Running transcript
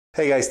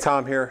Hey guys,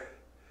 Tom here.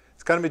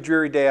 It's kind of a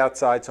dreary day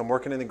outside, so I'm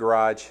working in the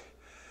garage.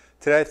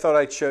 Today I thought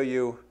I'd show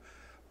you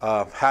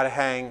how to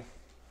hang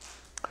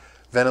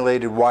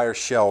ventilated wire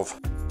shelf.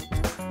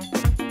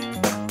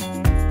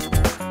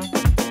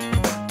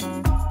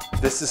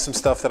 This is some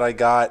stuff that I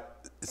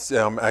got.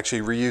 I'm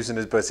actually reusing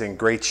it, but it's in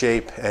great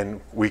shape,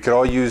 and we could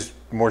all use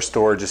more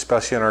storage,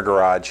 especially in our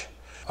garage.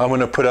 I'm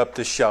going to put up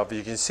this shelf.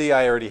 You can see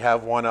I already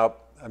have one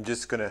up.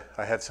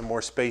 I have some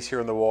more space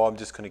here on the wall. I'm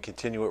just going to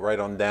continue it right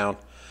on down.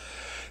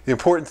 The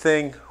important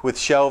thing with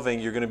shelving,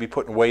 you're going to be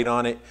putting weight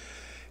on it.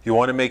 You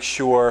want to make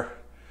sure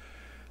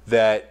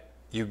that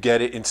you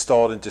get it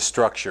installed into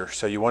structure.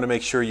 So you want to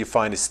make sure you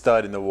find a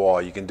stud in the wall.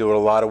 You can do it a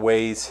lot of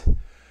ways.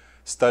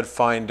 Stud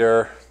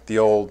finder, the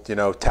old,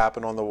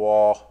 tapping on the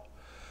wall.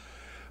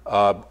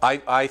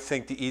 I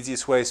think the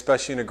easiest way,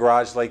 especially in a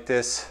garage like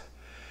this,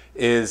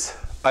 is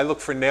I look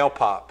for nail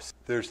pops.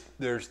 There's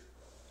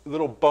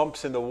little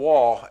bumps in the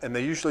wall, and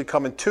they usually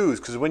come in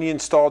twos, because when you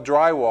install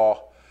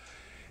drywall,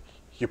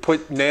 you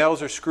put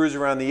nails or screws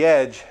around the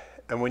edge,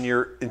 and when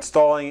you're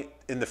installing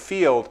in the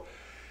field,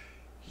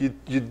 you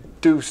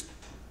do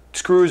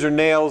screws or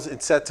nails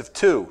in sets of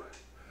two.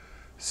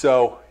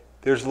 So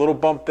there's a little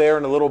bump there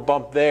and a little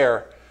bump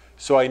there,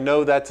 so I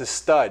know that's a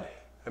stud.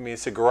 I mean,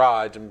 it's a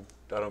garage, and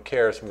I don't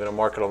care, so I'm going to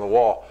mark it on the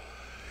wall.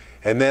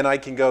 And then I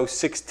can go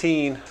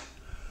 16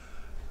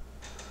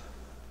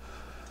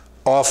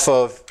 off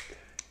of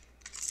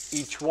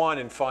each one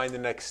and find the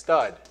next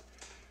stud.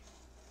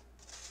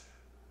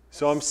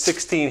 So I'm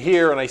 16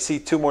 here, and I see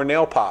two more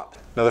nail pops.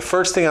 Now the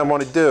first thing I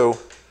want to do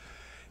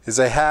is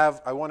I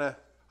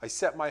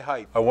set my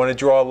height. I want to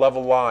draw a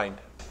level line.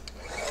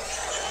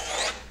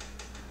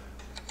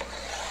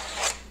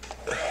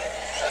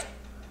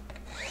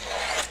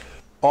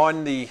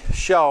 On the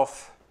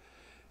shelf,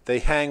 they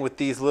hang with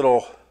these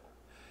little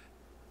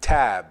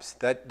tabs.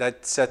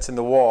 That sets in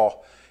the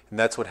wall, and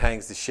that's what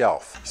hangs the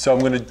shelf. So I'm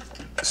going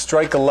to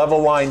strike a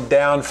level line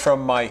down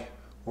from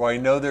where I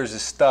know there's a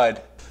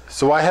stud.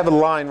 So I have a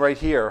line right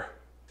here,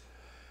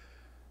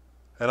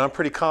 and I'm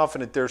pretty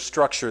confident there's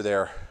structure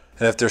there.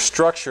 And if there's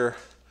structure,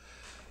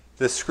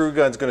 this screw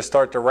gun's going to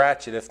start to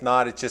ratchet. If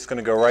not, it's just going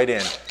to go right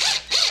in.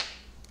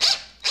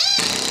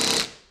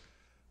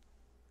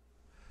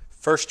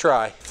 First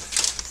try.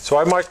 So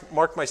I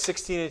marked my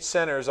 16-inch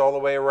centers all the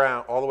way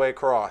around, all the way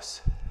across.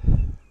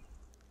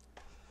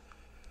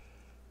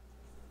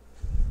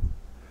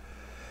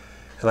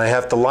 And I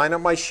have to line up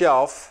my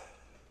shelf.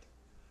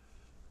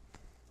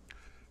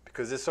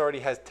 Because this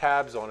already has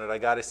tabs on it, I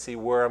got to see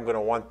where I'm going to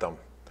want them.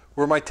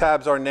 Where my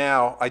tabs are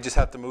now, I just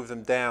have to move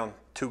them down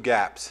 2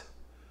 gaps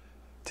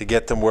to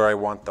get them where I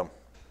want them.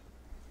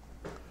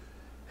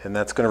 And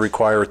that's going to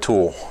require a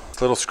tool. A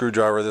little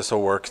screwdriver, this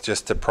will work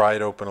just to pry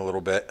it open a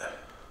little bit.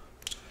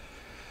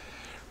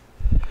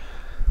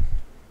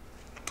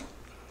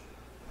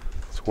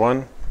 That's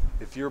one.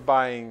 If you're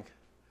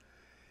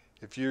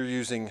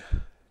using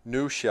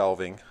new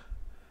shelving,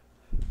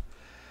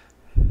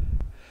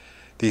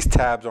 these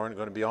tabs aren't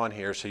going to be on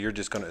here, so you're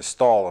just going to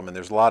install them, and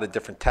there's a lot of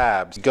different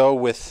tabs. Go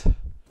with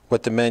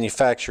what the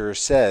manufacturer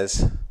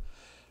says.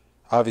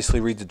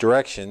 Obviously read the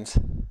directions,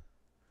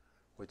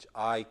 which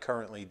I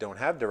currently don't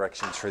have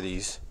directions for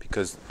these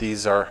because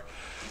these are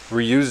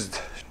reused.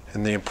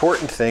 And the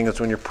important thing is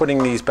when you're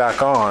putting these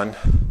back on,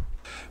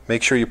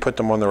 make sure you put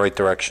them on the right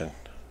direction.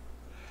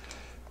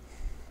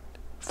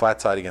 Flat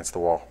side against the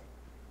wall.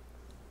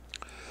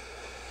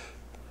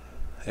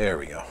 There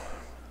we go.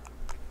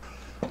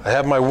 I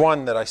have my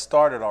one that I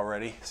started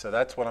already, so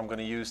that's what I'm going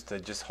to use to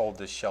just hold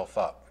this shelf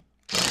up.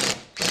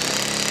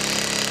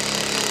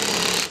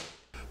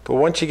 But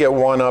once you get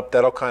one up,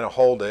 that'll kind of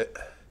hold it.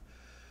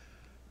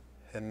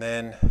 And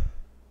then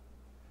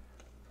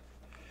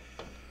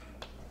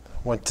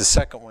once the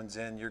second one's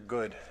in, you're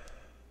good.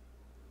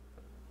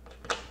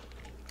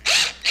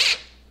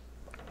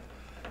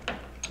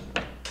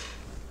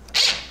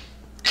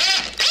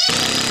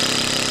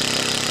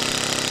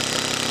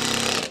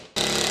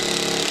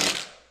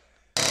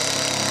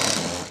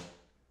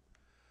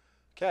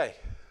 Okay.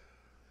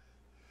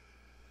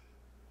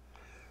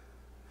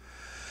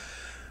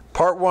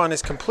 Part 1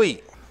 is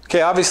complete.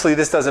 Okay, obviously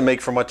this doesn't make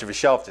for much of a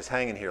shelf just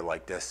hanging here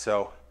like this,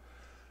 so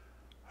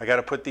I got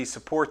to put these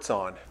supports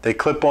on. They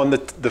clip on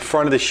the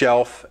front of the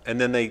shelf, and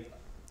then they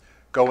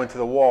go into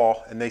the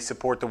wall, and they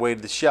support the weight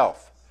of the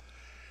shelf.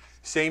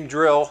 Same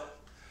drill.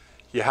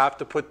 You have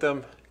to put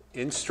them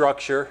in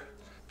structure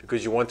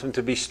because you want them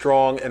to be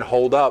strong and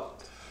hold up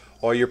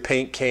all your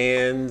paint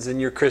cans and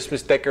your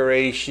Christmas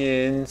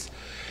decorations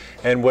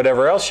and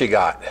whatever else you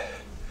got.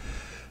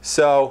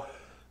 So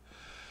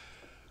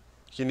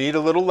you need a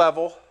little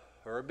level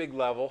or a big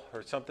level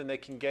or something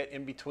that can get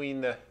in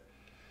between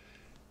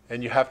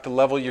and you have to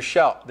level your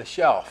the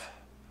shelf.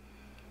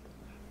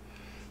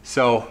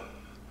 So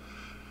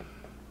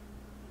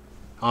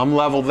I'm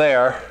level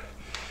there,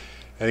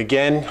 and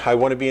again I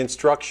want to be in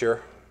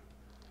structure,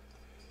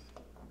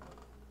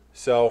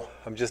 so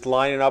I'm just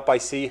lining up. I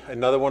see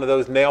another one of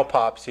those nail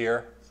pops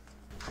here.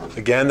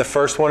 Again, the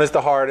first one is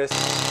the hardest.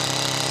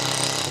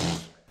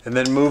 and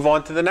then move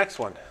on to the next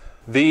one.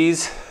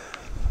 These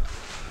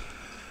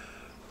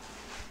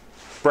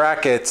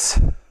brackets,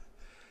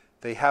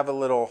 they have a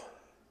little,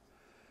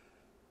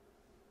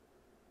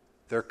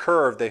 they're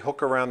curved, they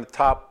hook around the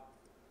top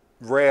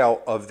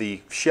rail of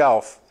the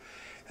shelf,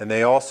 and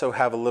they also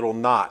have a little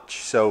notch.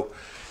 So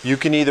you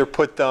can either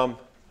put them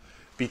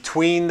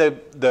between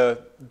the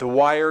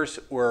wires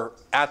or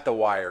at the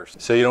wires,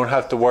 so you don't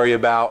have to worry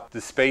about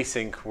the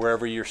spacing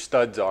wherever your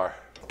studs are.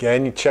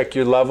 Again, you check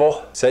your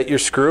level, set your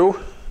screw.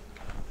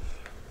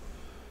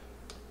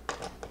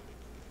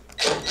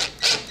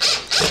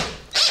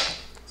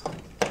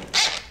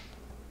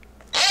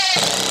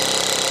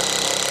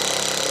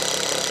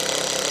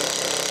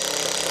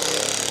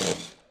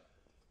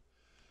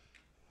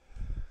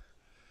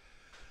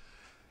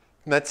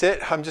 And that's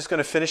it. I'm just going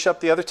to finish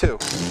up the other two.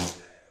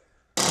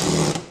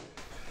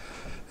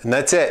 And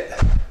that's it.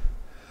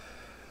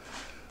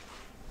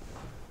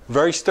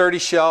 Very sturdy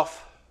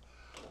shelf.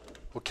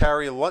 Will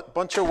carry a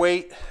bunch of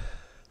weight.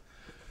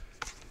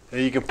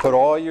 And you can put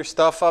all your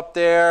stuff up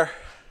there.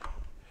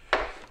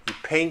 Your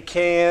paint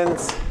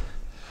cans.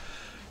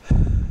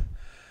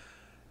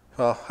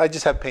 Well, I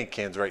just have paint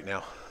cans right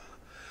now.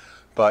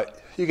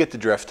 But you get the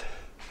drift.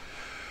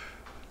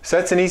 So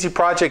that's an easy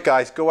project,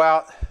 guys. Go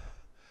out.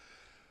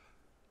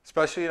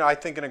 Especially, I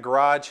think in a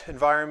garage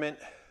environment,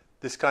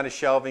 this kind of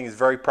shelving is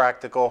very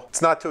practical.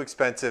 It's not too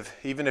expensive,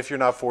 even if you're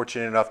not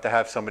fortunate enough to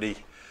have somebody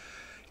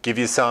give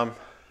you some.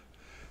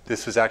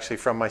 This was actually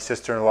from my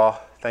sister-in-law.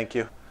 Thank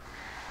you.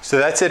 So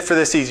that's it for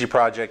this easy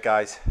project,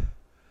 guys.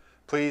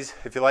 Please,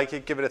 if you like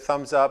it, give it a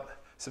thumbs up,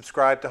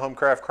 subscribe to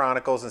HomeCraft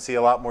Chronicles, and see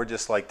a lot more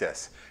just like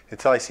this.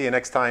 Until I see you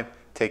next time,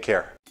 take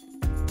care.